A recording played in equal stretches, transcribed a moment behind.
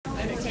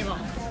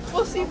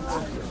Well, see,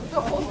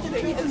 the whole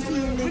thing is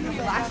when we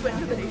last went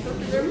to the nature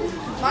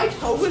preserve, my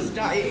toe was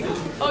dying.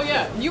 Oh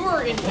yeah, you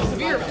were in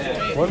severe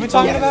pain. What are we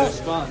talking about?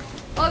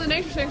 Oh, the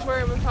nature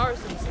sanctuary with Powers.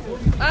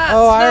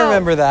 Oh, I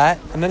remember that.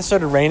 And then it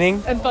started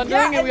raining. And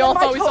thundering, and we all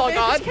thought we saw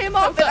God. Just came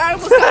up, and I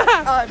almost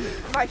got,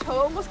 my toe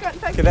almost got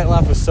infected. Okay, that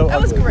laugh was so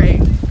That was ugly. great.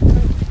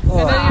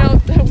 And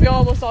then, we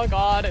almost saw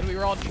God, and we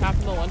were all trapped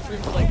in the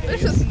lunchroom for like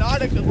days. This is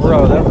not a good look.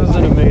 Bro, that was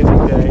an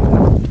amazing day.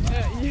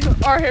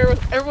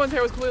 Everyone's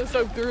hair was completely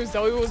soaked through.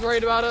 Zoe was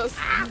worried about us.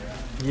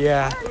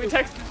 Yeah.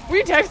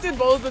 We texted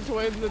both the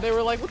twins, and they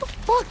were like, "What the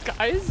fuck,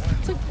 guys?"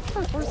 It's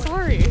like, we're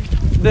sorry.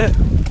 The,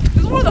 This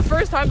is one of the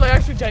first times I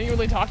actually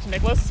genuinely talked to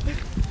Nicholas.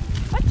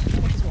 What?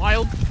 Which is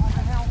wild.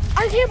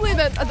 I can't believe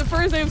that at the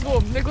first day of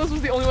school, Nicholas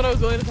was the only one I was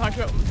willing to talk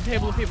to at the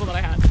table of people that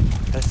I had.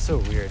 that's so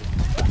weird.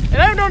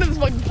 And I've known this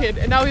fucking kid,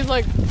 and now he's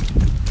like,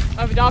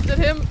 I've adopted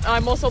him, and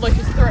I'm also like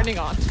his threatening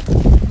aunt.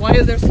 Why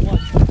is there sludge?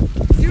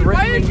 Dude,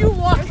 why did you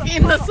walk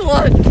in the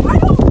sludge? I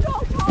don't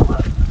know,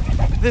 Paula.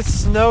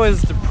 This snow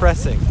is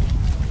depressing.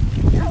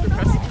 You're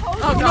depressing.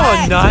 Oh, No,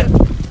 I'm not.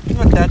 It's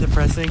not that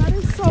depressing. That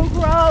is so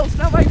gross.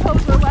 Now my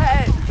toes are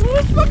wet.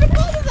 Whose fucking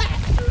fault is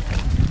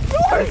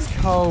that? Yours.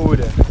 It's cold.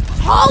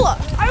 Paula.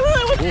 I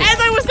literally, as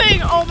I was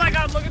saying, oh my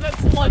god, look at that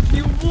sludge,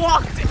 you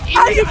walked in.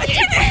 I didn't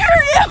hear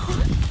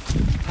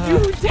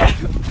you. You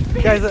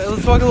did. Guys,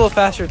 let's walk a little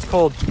faster. It's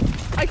cold.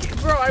 I can't,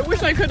 bro, I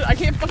wish I could. I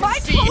can't fucking My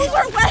see. toes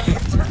are wet.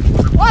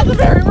 Wow, it's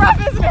very rough,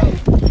 isn't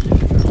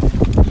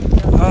it?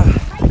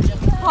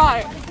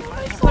 Hi.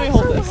 Let me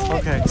hold this.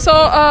 Okay.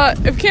 So,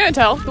 if you can't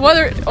tell, the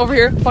weather over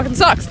here fucking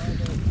sucks.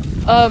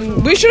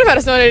 We should have had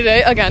a snow day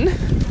today, again.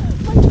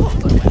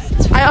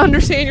 I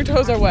understand your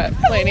toes are wet,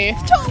 Lainey.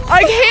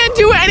 I can't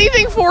do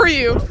anything for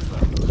you.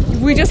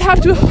 We just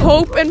have to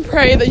hope and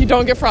pray that you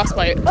don't get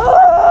frostbite.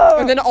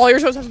 And then all your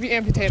toes have to be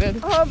amputated.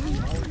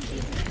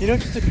 You know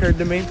what just occurred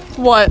to me?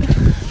 What?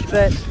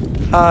 That,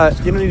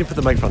 you don't need to put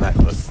the microphone that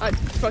close. I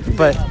fucking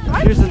But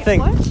here's the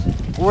thing.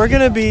 We're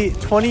going to be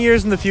 20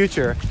 years in the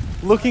future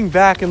looking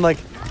back and like,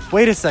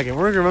 wait a second,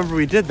 we're going to remember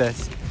we did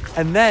this.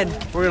 And then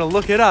we're going to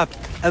look it up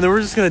and then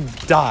we're just going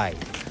to die.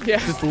 Yeah.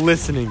 Just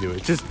listening to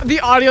it. Just The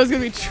audio's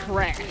gonna be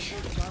trash.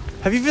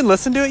 have you even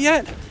listened to it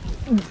yet?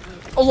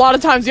 A lot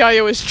of times the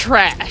audio is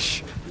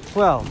trash.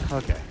 Well,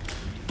 okay.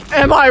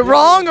 Am I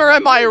wrong or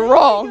am I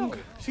wrong?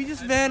 She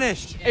just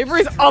vanished.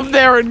 Avery's up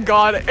there and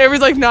gone.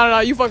 Avery's like, no,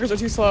 you fuckers are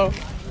too slow.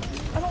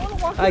 I don't want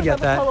to walk I get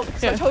that.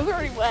 because Yeah. my toes are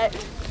already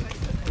wet.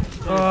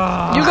 You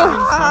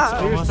go.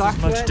 Almost as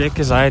much dick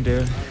as I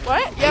do.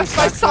 What? Yes,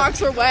 my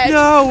socks are wet.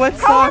 No, what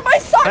How are socks? my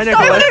socks Hi, not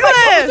Nicholas. wet?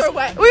 My toes are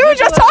wet. We were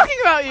just talking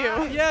about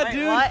you. Yeah,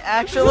 dude. What?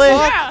 Actually?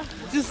 Yeah.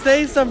 Just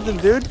say something,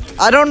 dude.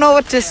 I don't know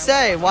what to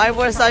say. Why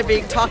was I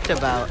being talked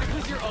about?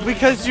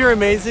 Because you're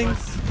amazing.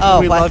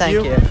 Oh, we why love thank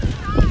you.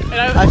 And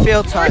I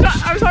feel touched.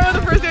 I was talking about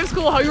the first day of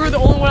school, how you were the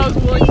only one I was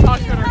willing to talk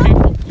to at our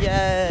table.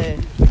 Yay.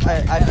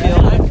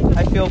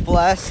 I feel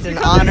blessed and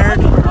honored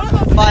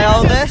by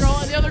all this.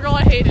 And the other girl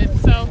I hated,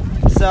 so.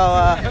 So,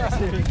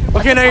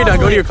 Okay, now you're done.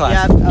 Go to your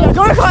class. yeah.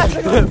 Go to class.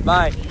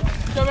 Bye.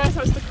 Dumbass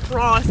has to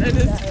cross, and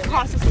his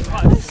cross is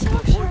us.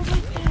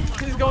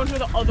 He's going to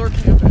the other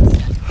campus.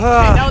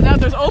 Okay, now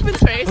there's open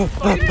space.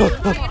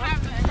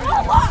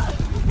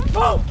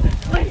 Oh,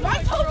 wait, my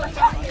toes are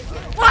wet.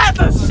 What?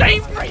 The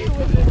shame for you.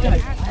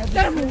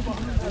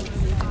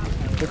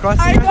 The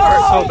crossing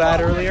guards were so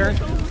bad earlier.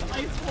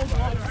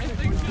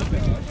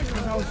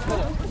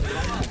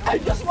 I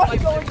just want to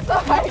go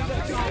inside.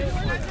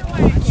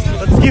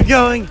 Let's keep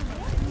going.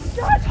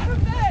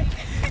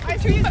 I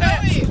see Zoe.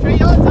 Are you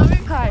yelling Zoe?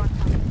 Hi.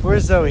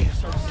 Where's Zoe?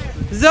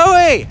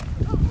 Zoe!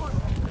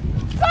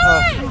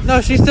 Oh,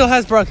 no, she still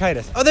has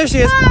bronchitis. Oh, there she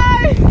is.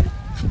 Hi.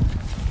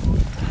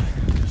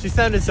 She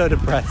sounded so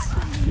depressed.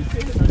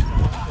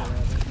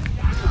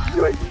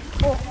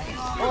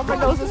 Oh, my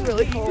nose is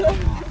really cold.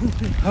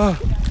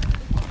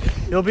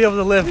 You'll be able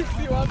to live.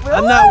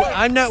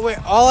 I'm not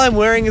wearing, all I'm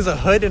wearing is a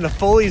hood and a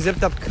fully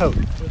zipped up coat.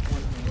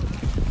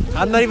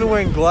 I'm not even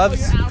wearing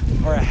gloves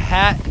or a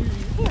hat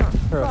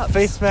or a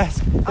face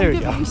mask. There we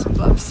go. You some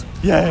buffs.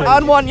 Yeah.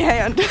 On one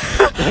hand.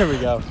 There we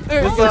go.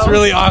 There This you looks go.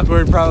 really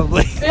awkward,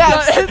 probably.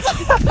 Yes.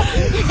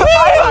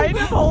 I'm kind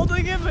of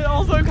holding it, but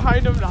also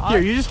kind of not. Here,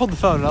 you just hold the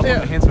phone and I'll put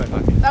my hands in my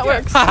pocket. That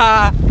works.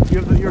 Haha!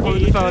 You're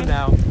holding the phone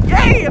now.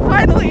 Yay,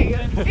 finally.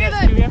 Do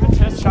we have a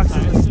test Chucks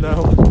in the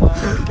snow.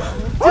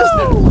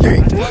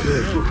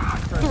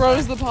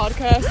 Throws the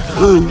podcast.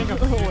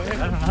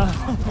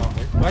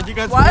 Why'd you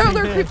guys Why are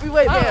there creepy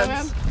white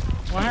vans?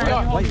 Why are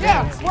you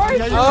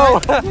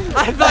Oh,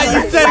 I thought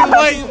you said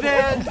white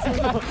vans.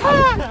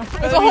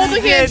 It's a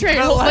holding hand trade.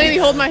 Lady,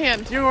 hold my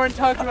hand. You weren't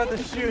talking about the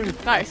shoes.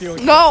 Nice.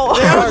 No.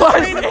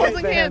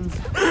 Holding hands.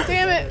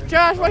 Damn it,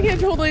 Josh! Why can't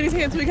you hold ladies'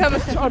 hands so we can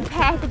have a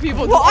path of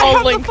people Well, I all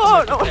have linked? the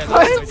phone. What am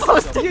I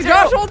supposed to do?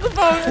 Josh, hold the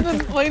phone, and then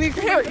Lady.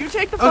 Here, you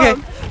take the Okay.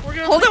 phone.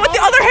 Hold it with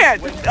the other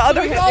hand. The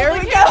other hand. There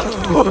we go.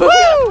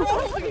 Woo!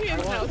 Holding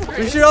hands now. It's We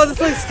great. should all just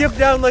like skip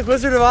down like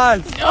Wizard of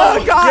Oz.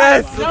 Oh, God.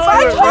 Yes, let's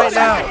do it right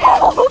now.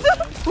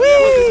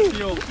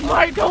 Whee!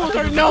 My toes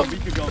are numb.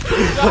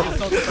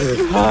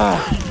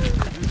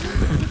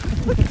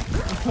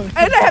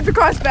 And I have to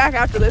cross back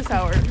after this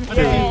hour.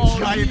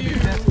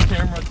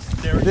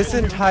 This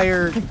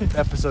entire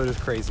episode is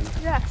crazy.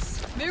 Yes.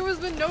 There was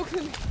been no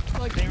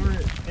like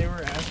They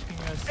were asking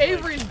us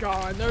Avery's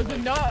gone. There was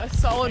been not a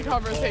solid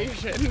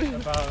conversation.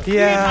 about The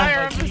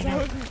entire like, eating-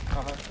 episode.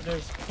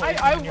 there's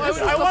I want a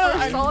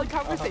Solid solid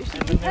conversation.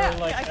 and then they were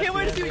like, I can't at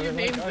wait the to see what end, your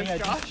they name were is,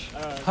 like, Josh.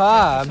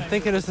 Ha, I'm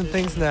thinking of some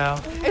things now.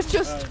 It's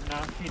just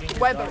not feeding your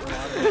weather. dog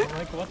water. I'm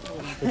like, what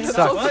the? It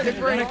so sucks.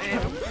 different.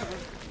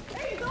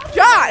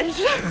 Josh,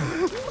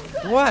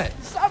 What?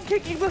 stop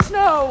kicking the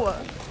snow.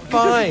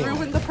 Fine.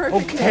 Ruin the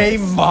perfect Okay,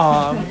 day.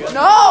 Mom.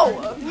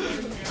 No.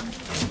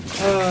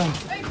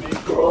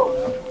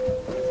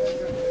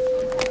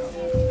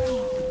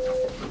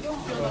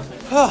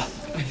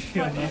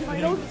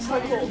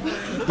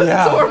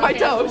 Yeah. So are my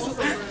toes.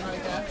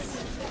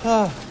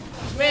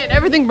 Man,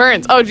 everything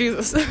burns. Oh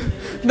Jesus,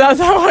 that's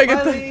how I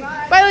get the.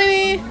 Bye,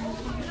 Lainey.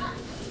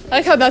 I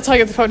like how that's how I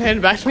get the phone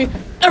handed back to me.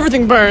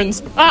 Everything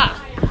burns. Ah.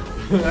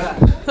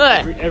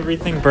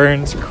 Everything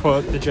burns.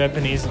 Quote the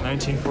Japanese in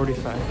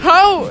 1945.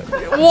 How?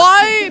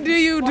 Why do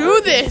you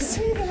do this?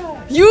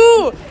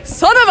 You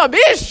son of a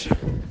bitch!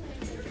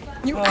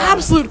 You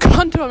absolute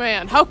cunt of a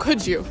man. How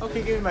could you?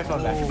 Okay, give me my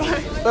phone back.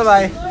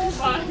 Bye-bye.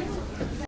 Bye.